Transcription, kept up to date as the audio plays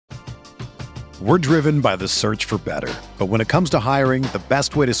We're driven by the search for better. But when it comes to hiring, the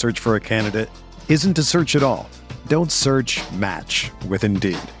best way to search for a candidate isn't to search at all. Don't search, match with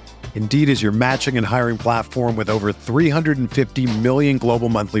Indeed. Indeed is your matching and hiring platform with over 350 million global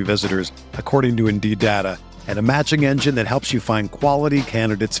monthly visitors, according to Indeed data, and a matching engine that helps you find quality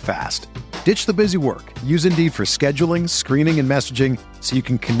candidates fast. Ditch the busy work. Use Indeed for scheduling, screening, and messaging so you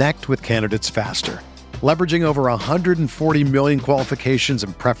can connect with candidates faster. Leveraging over 140 million qualifications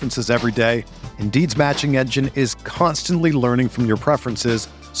and preferences every day, Indeed's matching engine is constantly learning from your preferences,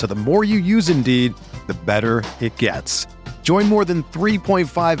 so the more you use Indeed, the better it gets. Join more than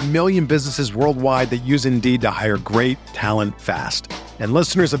 3.5 million businesses worldwide that use Indeed to hire great talent fast. And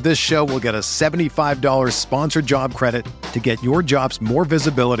listeners of this show will get a $75 sponsored job credit to get your jobs more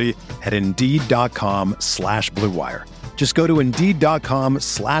visibility at Indeed.com/Blue Wire. Just go to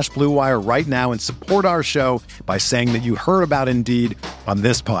Indeed.com/Blue Wire right now and support our show by saying that you heard about Indeed on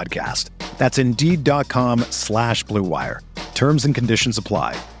this podcast. That's Indeed.com/Blue Wire. Terms and conditions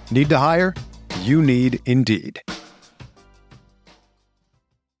apply. Need to hire? You need Indeed.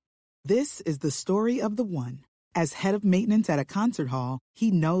 This is the story of the one. As head of maintenance at a concert hall,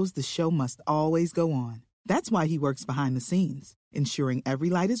 he knows the show must always go on. That's why he works behind the scenes, ensuring every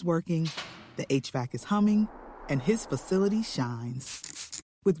light is working, the HVAC is humming, and his facility shines.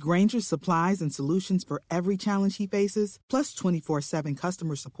 With Grainger's supplies and solutions for every challenge he faces, plus 24/7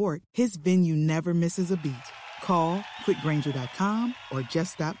 customer support, his venue never misses a beat. Call quickgrainger.com or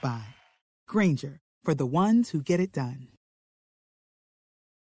just stop by. Grainger, for the ones who get it done.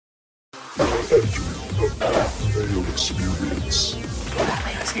 The Pat Mayo Experience. Pat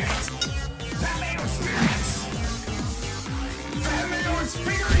Mayo Experience. Pat Mayo Experience. Pat Mayo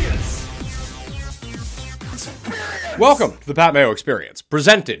Experience. Welcome to the Pat Mayo Experience,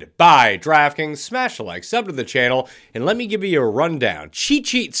 presented by DraftKings. Smash a like, sub to the channel, and let me give you a rundown, cheat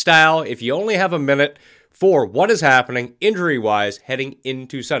sheet style, if you only have a minute, for what is happening injury-wise heading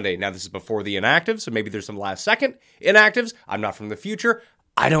into Sunday. Now, this is before the inactives, so maybe there's some last-second inactives. I'm not from the future.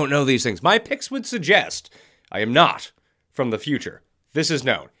 I don't know these things. My picks would suggest I am not from the future. This is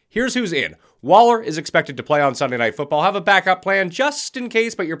known. Here's who's in. Waller is expected to play on Sunday Night Football. Have a backup plan just in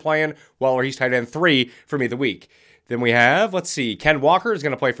case, but you're playing Waller. He's tight end 3 for me the week. Then we have, Ken Walker is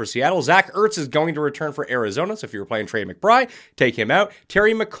going to play for Seattle. Zach Ertz is going to return for Arizona, so if you were playing Trey McBride, take him out.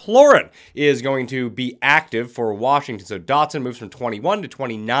 Terry McLaurin is going to be active for Washington, so Dotson moves from 21 to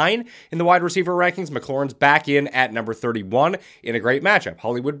 29 in the wide receiver rankings. McLaurin's back in at number 31 in a great matchup.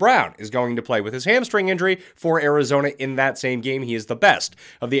 Hollywood Brown is going to play with his hamstring injury for Arizona in that same game. He is the best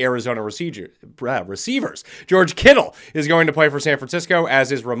of the Arizona receivers. George Kittle is going to play for San Francisco,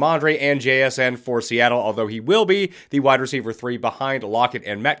 as is Ramondre and JSN for Seattle, although he will be the wide receiver 3 behind Lockett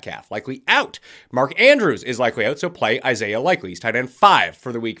and Metcalf. Likely out. Mark Andrews is likely out, so play Isaiah Likely. He's tight end 5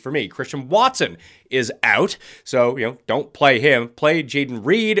 for the week for me. Christian Watson is out, so, don't play him. Play Jaden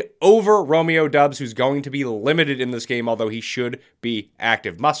Reed over Romeo Doubs, who's going to be limited in this game, although he should be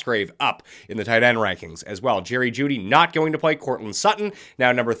active. Musgrave up in the tight end rankings as well. Jerry Jeudy not going to play. Cortland Sutton,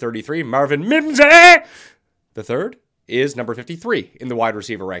 now number 33. Marvin Mimsy, the third, is number 53 in the wide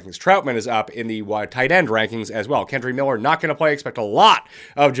receiver rankings. Troutman is up in the tight end rankings as well. Kendry Miller not going to play. Expect a lot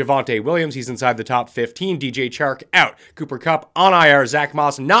of Javonte Williams. He's inside the top 15. DJ Chark out. Cooper Kupp on IR. Zach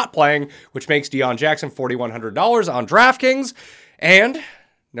Moss not playing, which makes Deion Jackson $4,100 on DraftKings. And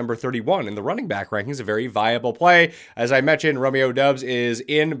number 31 in the running back rankings, a very viable play. As I mentioned, Romeo Doubs is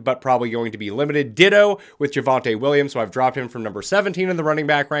in, but probably going to be limited. Ditto with Javonte Williams, so I've dropped him from number 17 in the running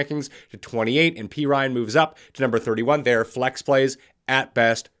back rankings to 28, and P. Ryan moves up to number 31. They're flex plays at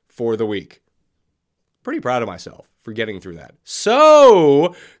best for the week. Pretty proud of myself for getting through that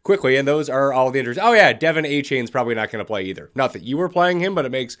so quickly, and those are all the injuries. Oh yeah, Devin Achane's probably not going to play either. Not that you were playing him, but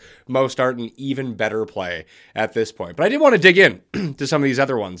it makes Mostert an even better play at this point. But I did want to dig in to some of these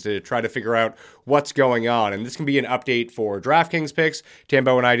other ones to try to figure out what's going on, and this can be an update for DraftKings picks.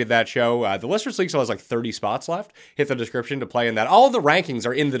 Tambo and I did that show. The Listeners League still has like 30 spots left. Hit the description to play in that. All of the rankings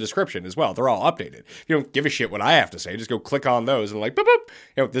are in the description as well. They're all updated. If you don't give a shit what I have to say, just go click on those and like, boop,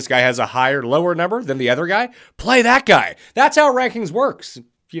 boop. This guy has a higher, lower number than the other guy. Play that guy. That's how rankings works.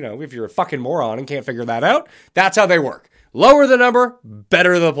 If you're a fucking moron and can't figure that out, that's how they work. Lower the number,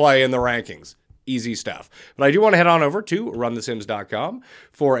 better the play in the rankings. Easy stuff. But I do want to head on over to runthesims.com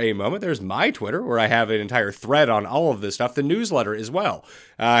for a moment. There's my Twitter, where I have an entire thread on all of this stuff. The newsletter as well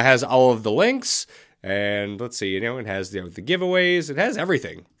has all of the links. And let's see, it has the giveaways. It has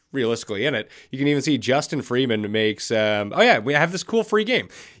everything realistically in it. You can even see Justin Freeman makes, we have this cool free game.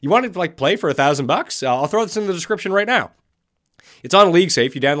 You want to play for $1,000? I'll throw this in the description right now. It's on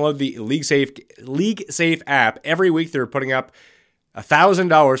LeagueSafe. You download the LeagueSafe app. Every week they're putting up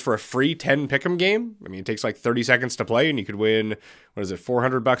 $1,000 for a free 10 pick'em game. I mean, it takes like 30 seconds to play, and you could win, what is it,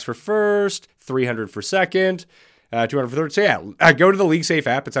 $400 for first, $300 for second, $200 for third. So yeah, go to the League Safe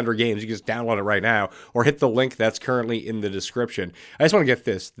app. It's under games. You can just download it right now, or hit the link that's currently in the description. I just want to get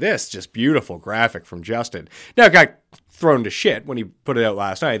this just beautiful graphic from Justin. Now, it got thrown to shit when he put it out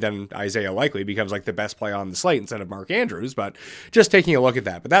last night. Then Isaiah Likely becomes like the best play on the slate instead of Mark Andrews, but just taking a look at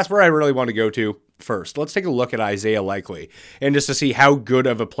that. But that's where I really want to go to first. Let's take a look at Isaiah Likely, and just to see how good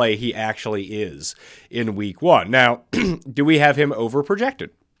of a play he actually is in week 1. Now, do we have him over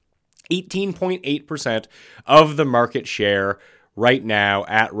projected? 18.8% of the market share right now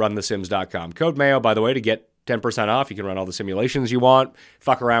at runthesims.com. Code Mayo, by the way, to get 10% off. You can run all the simulations you want,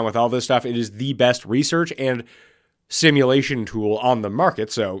 fuck around with all this stuff. It is the best research and simulation tool on the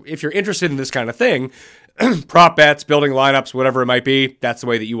market. So if you're interested in this kind of thing, prop bets, building lineups, whatever it might be, that's the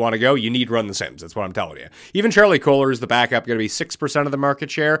way that you want to go. You need Run the Sims. That's what I'm telling you. Even Charlie Kohler is the backup, going to be 6% of the market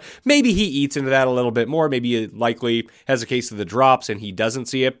share. Maybe he eats into that a little bit more. Maybe it likely has a case of the drops and he doesn't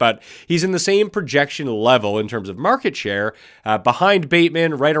see it, but he's in the same projection level in terms of market share, behind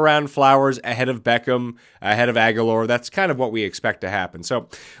Bateman, right around Flowers, ahead of Beckham, ahead of Aguilar. That's kind of what we expect to happen. So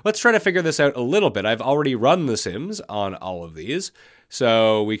let's try to figure this out a little bit. I've already run the Sims on all of these,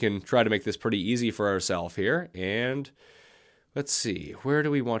 so we can try to make this pretty easy for ourselves here. And let's see, where do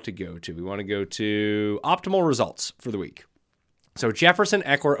we want to go to? We want to go to optimal results for the week. So Jefferson,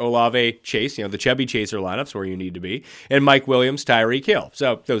 Eckler, Olave, Chase, the chubby chaser lineups where you need to be, and Mike Williams, Tyreek Hill.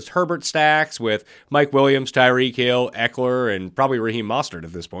 So those Herbert stacks with Mike Williams, Tyreek Hill, Eckler, and probably Raheem Mostert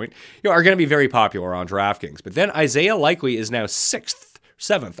at this point, are going to be very popular on DraftKings. But then Isaiah Likely is now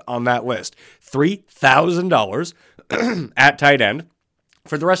 7th on that list. $3,000 at tight end.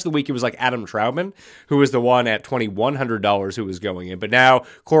 For the rest of the week, it was like Adam Troutman, who was the one at $2,100 who was going in. But now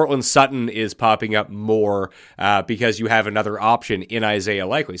Courtland Sutton is popping up more because you have another option in Isaiah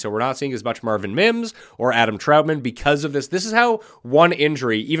Likely. So we're not seeing as much Marvin Mims or Adam Troutman because of this. This is how one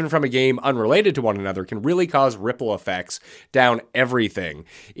injury, even from a game unrelated to one another, can really cause ripple effects down everything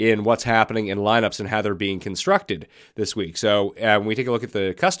in what's happening in lineups and how they're being constructed this week. So when we take a look at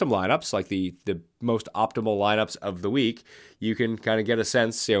the custom lineups, like the most optimal lineups of the week, you can kind of get a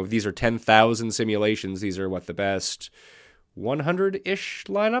sense, these are 10,000 simulations. These are the best 100-ish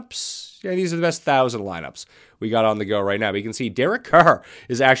lineups? Yeah, these are the best 1,000 lineups we got on the go right now. But you can see Derek Carr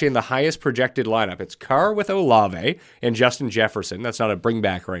is actually in the highest projected lineup. It's Carr with Olave and Justin Jefferson. That's not a bring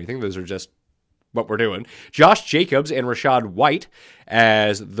back or anything. Those are just what we're doing. Josh Jacobs and Rachaad White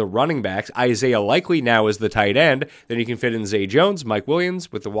as the running backs. Isaiah Likely now is the tight end. Then you can fit in Zay Jones, Mike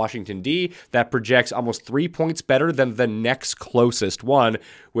Williams with the Washington D. That projects almost 3 points better than the next closest one,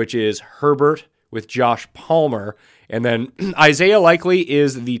 which is Herbert with Josh Palmer. And then Isaiah Likely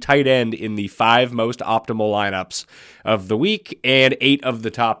is the tight end in the 5 most optimal lineups of the week and 8 of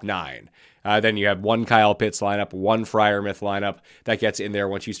the top 9. Then you have one Kyle Pitts lineup, one Freiermuth lineup that gets in there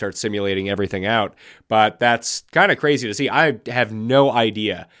once you start simulating everything out. But that's kind of crazy to see. I have no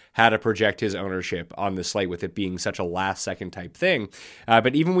idea how to project his ownership on the slate with it being such a last-second type thing.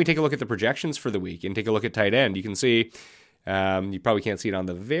 But even when we take a look at the projections for the week and take a look at tight end, you can see, you probably can't see it on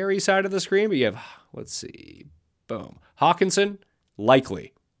the very side of the screen, but you have, let's see, boom, Hawkinson,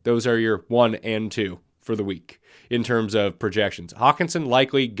 Likely. Those are your 1 and 2 for the week in terms of projections. Hawkinson,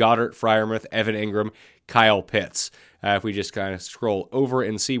 Likely, Goddard, Freiermuth, Evan Ingram, Kyle Pitts. If we just kind of scroll over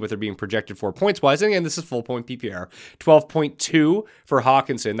and see what they're being projected for points-wise, and again, this is full point PPR, 12.2 for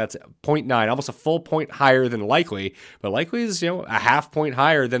Hawkinson. That's 0.9, almost a full point higher than Likely, but Likely is a half point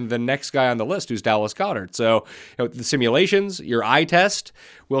higher than the next guy on the list, who's Dallas Goedert. So the simulations, your eye test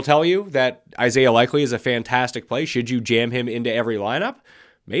will tell you that Isaiah Likely is a fantastic play. Should you jam him into every lineup?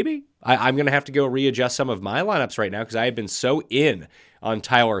 Maybe. I'm going to have to go readjust some of my lineups right now because I have been so in on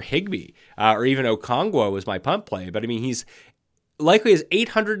Tyler Higbee or even Okongwu as my punt play. But I mean, he's Likely is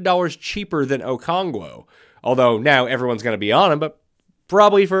 $800 cheaper than Okongwu, although now everyone's going to be on him, but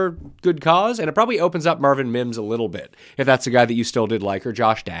probably for good cause. And it probably opens up Marvin Mims a little bit if that's the guy that you still did like, or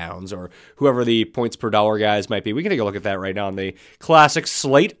Josh Downs, or whoever the points per dollar guys might be. We can take a look at that right now on the classic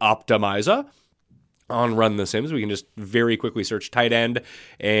slate optimizer on Run the Sims. We can just very quickly search tight end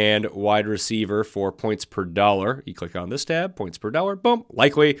and wide receiver for points per dollar. You click on this tab, points per dollar, boom,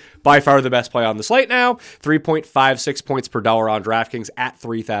 Likely, by far the best play on the slate now, 3.56 points per dollar on DraftKings at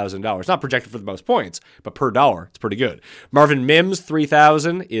 $3,000. Not projected for the most points, but per dollar, it's pretty good. Marvin Mims,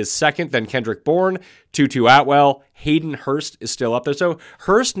 3,000 is second, then Kendrick Bourne, Tutu Atwell, Hayden Hurst is still up there. So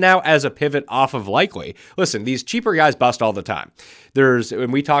Hurst now as a pivot off of Likely. Listen, these cheaper guys bust all the time.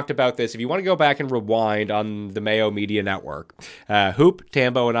 When we talked about this, if you want to go back and rewind on the Mayo Media Network, Hoop,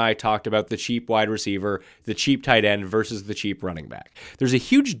 Tambo, and I talked about the cheap wide receiver, the cheap tight end versus the cheap running back. There's a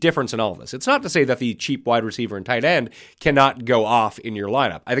huge difference in all of this. It's not to say that the cheap wide receiver and tight end cannot go off in your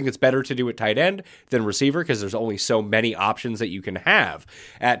lineup. I think it's better to do it tight end than receiver because there's only so many options that you can have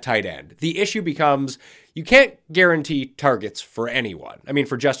at tight end. The issue becomes you can't guarantee targets for anyone. I mean,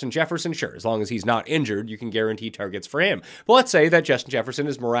 for Justin Jefferson, sure, as long as he's not injured, you can guarantee targets for him. But let's say that Justin Jefferson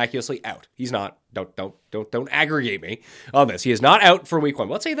is miraculously out. He's not. Don't aggregate me on this. He is not out for week 1.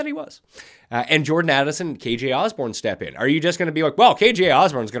 Let's say that he was. And Jordan Addison and KJ Osborne step in. Are you just going to be like, well, KJ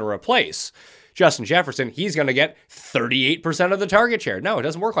Osborne's going to replace Justin Jefferson, he's going to get 38% of the target share? No, it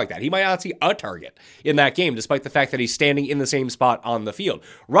doesn't work like that. He might not see a target in that game, despite the fact that he's standing in the same spot on the field.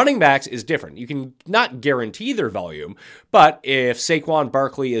 Running backs is different. You can not guarantee their volume, but if Saquon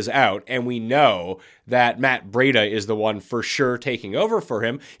Barkley is out and we know that Matt Breida is the one for sure taking over for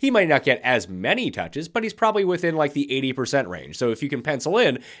him, he might not get as many touches, but he's probably within like the 80% range. So if you can pencil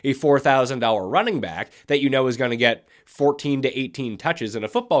in a $4,000 running back that you know is going to get 14 to 18 touches in a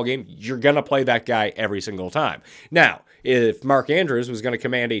football game, you're going to play that guy every single time. Now, if Mark Andrews was going to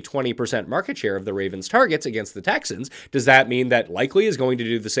command a 20% market share of the Ravens' targets against the Texans, does that mean that Likely is going to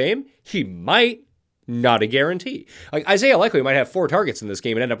do the same? He might. Not a guarantee. Like Isaiah Likely might have 4 targets in this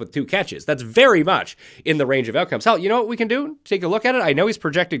game and end up with 2 catches. That's very much in the range of outcomes. Hell, you know what we can do? Take a look at it. I know he's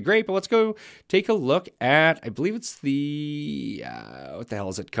projected great, but let's go take a look at, I believe it's the, what the hell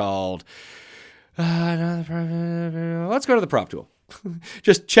is it called? Let's go to the prop tool.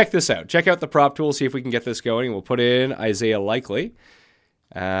 Just check this out. Check out the prop tool, see if we can get this going. We'll put in Isaiah Likely.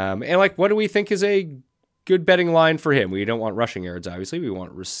 And like, what do we think is a good betting line for him? We don't want rushing yards, obviously. We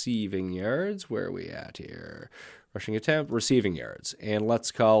want receiving yards. Where are we at here? Rushing attempt, receiving yards. And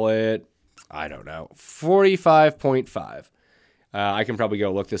let's call it, I don't know, 45.5. I can probably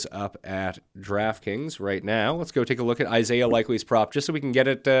go look this up at DraftKings right now. Let's go take a look at Isaiah Likely's prop just so we can get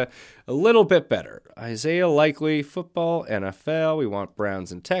it a little bit better. Isaiah Likely, football, NFL. We want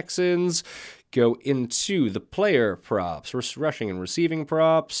Browns and Texans. Go into the player props, rushing and receiving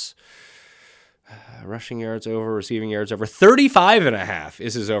props. Rushing yards over, receiving yards over. 35.5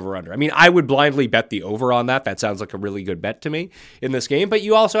 is his over-under. I mean, I would blindly bet the over on that. That sounds like a really good bet to me in this game. But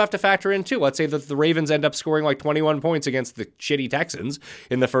you also have to factor in, too. Let's say that the Ravens end up scoring like 21 points against the shitty Texans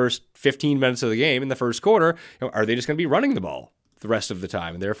in the first 15 minutes of the game, in the first quarter. Are they just going to be running the ball the rest of the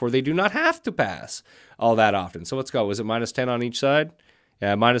time? And therefore, they do not have to pass all that often. So let's go. Was it minus 10 on each side?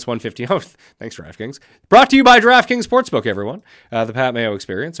 Yeah, minus 150. Oh, thanks, DraftKings. Brought to you by DraftKings Sportsbook, everyone. The Pat Mayo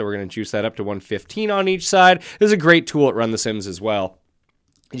experience. So we're going to juice that up to 115 on each side. This is a great tool at Run the Sims as well.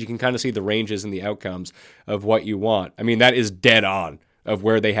 You can kind of see the ranges and the outcomes of what you want. I mean, that is dead on of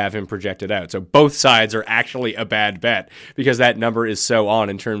where they have him projected out. So both sides are actually a bad bet because that number is so on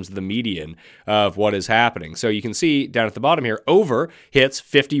in terms of the median of what is happening. So you can see down at the bottom here, over hits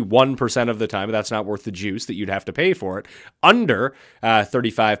 51% of the time, but that's not worth the juice that you'd have to pay for it. Under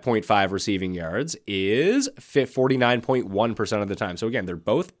 35.5 receiving yards is 49.1% of the time. So again, they're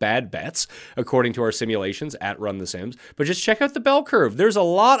both bad bets according to our simulations at Run the Sims, but just check out the bell curve. There's a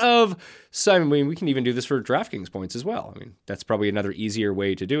lot of, I mean, we can even do this for DraftKings points as well. I mean, that's probably another easier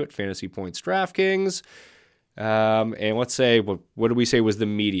way to do it. Fantasy points DraftKings. And let's say, what did we say was the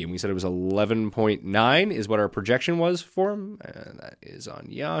median? We said it was 11.9 is what our projection was for him. And that is on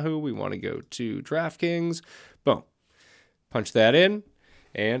Yahoo. We want to go to DraftKings. Boom. Punch that in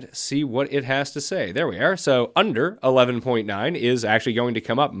and see what it has to say. There we are. So under 11.9 is actually going to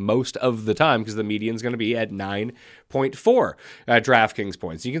come up most of the time because the median is going to be at 9.4 DraftKings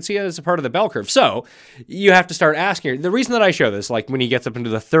points. You can see it as a part of the bell curve. So you have to start asking. The reason that I show this, like when he gets up into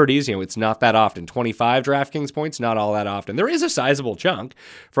the 30s, it's not that often. 25 DraftKings points, not all that often. There is a sizable chunk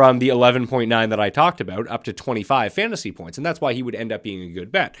from the 11.9 that I talked about up to 25 fantasy points, and that's why he would end up being a good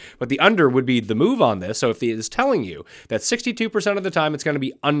bet. But the under would be the move on this. So if it is telling you that 62% of the time it's going to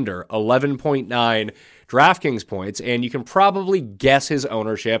be under 11.9 DraftKings points, and you can probably guess his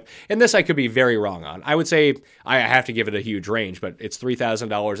ownership, and this I could be very wrong on. I would say I have to give it a huge range, but it's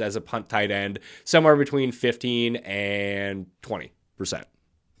 $3,000 as a punt tight end, somewhere between 15 and 20%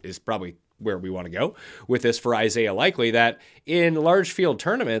 is probably where we want to go with this for Isaiah Likely, that in large field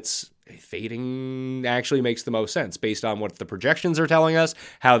tournaments, fading actually makes the most sense based on what the projections are telling us,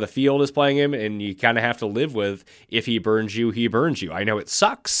 how the field is playing him, and you kind of have to live with if he burns you, he burns you. I know it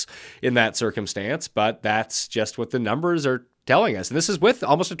sucks in that circumstance, but that's just what the numbers are telling us. And this is with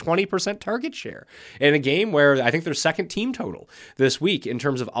almost a 20% target share in a game where I think their second team total this week in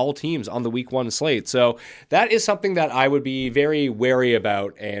terms of all teams on the week 1 slate. So that is something that I would be very wary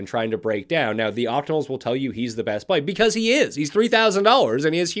about and trying to break down. Now, the optimals will tell you he's the best play because he is. He's $3,000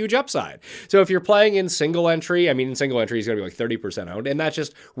 and he has huge upside. So if you're playing in single entry, I mean, in single entry, he's going to be like 30% owned. And that's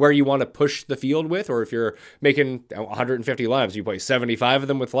just where you want to push the field with. Or if you're making 150 lineups, you play 75 of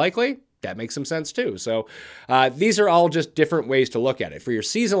them with likely. That makes some sense too. So these are all just different ways to look at it. For your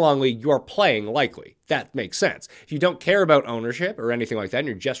season-long league, you are playing likely. That makes sense. If you don't care about ownership or anything like that, and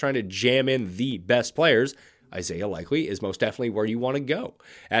you're just trying to jam in the best players, Isaiah Likely is most definitely where you want to go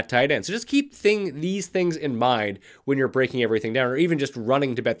at tight end. So just keep these things in mind when you're breaking everything down or even just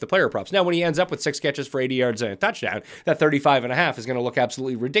running to bet the player props. Now, when he ends up with 6 catches for 80 yards and a touchdown, that 35.5 is going to look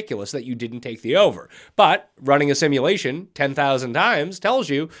absolutely ridiculous that you didn't take the over. But running a simulation 10,000 times tells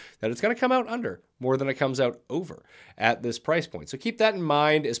you that it's going to come out under more than it comes out over at this price point. So keep that in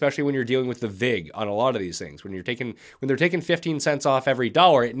mind, especially when you're dealing with the VIG on a lot of these things. When they're taking 15 cents off every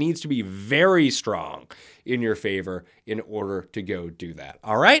dollar, it needs to be very strong in your favor in order to go do that.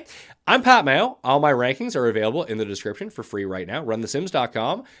 All right. I'm Pat Mayo. All my rankings are available in the description for free right now.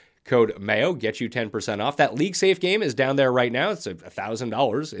 RunTheSims.com. Code Mayo gets you 10% off. That League Safe game is down there right now. It's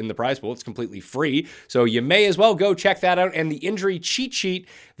 $1,000 in the prize pool. It's completely free. So you may as well go check that out. And the injury cheat sheet,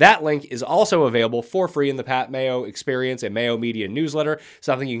 that link is also available for free in the Pat Mayo Experience and Mayo Media newsletter.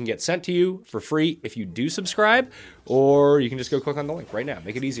 Something you can get sent to you for free if you do subscribe, or you can just go click on the link right now.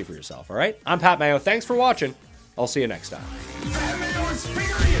 Make it easy for yourself. All right. I'm Pat Mayo. Thanks for watching. I'll see you next time. Pat Mayo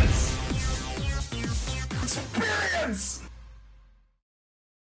Experience! Experience!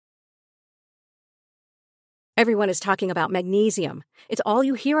 Everyone is talking about magnesium. It's all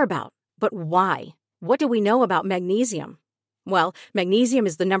you hear about. But why? What do we know about magnesium? Well, magnesium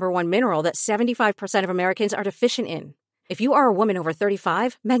is the #1 mineral that 75% of Americans are deficient in. If you are a woman over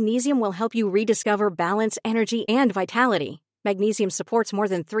 35, magnesium will help you rediscover balance, energy, and vitality. Magnesium supports more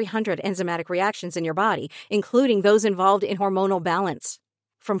than 300 enzymatic reactions in your body, including those involved in hormonal balance.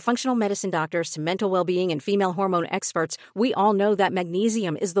 From functional medicine doctors to mental well-being and female hormone experts, we all know that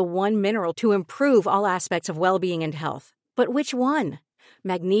magnesium is the one mineral to improve all aspects of well-being and health. But which one?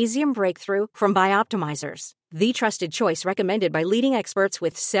 Magnesium Breakthrough from Bioptimizers, the trusted choice recommended by leading experts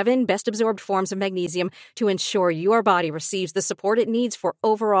with 7 best-absorbed forms of magnesium to ensure your body receives the support it needs for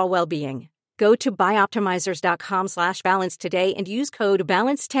overall well-being. Go to bioptimizers.com/balance today and use code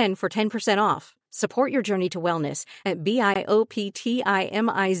BALANCE10 for 10% off. Support your journey to wellness at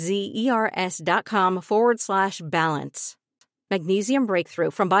bioptimizers.com/balance. Magnesium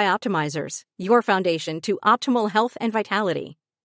Breakthrough from Bioptimizers, your foundation to optimal health and vitality.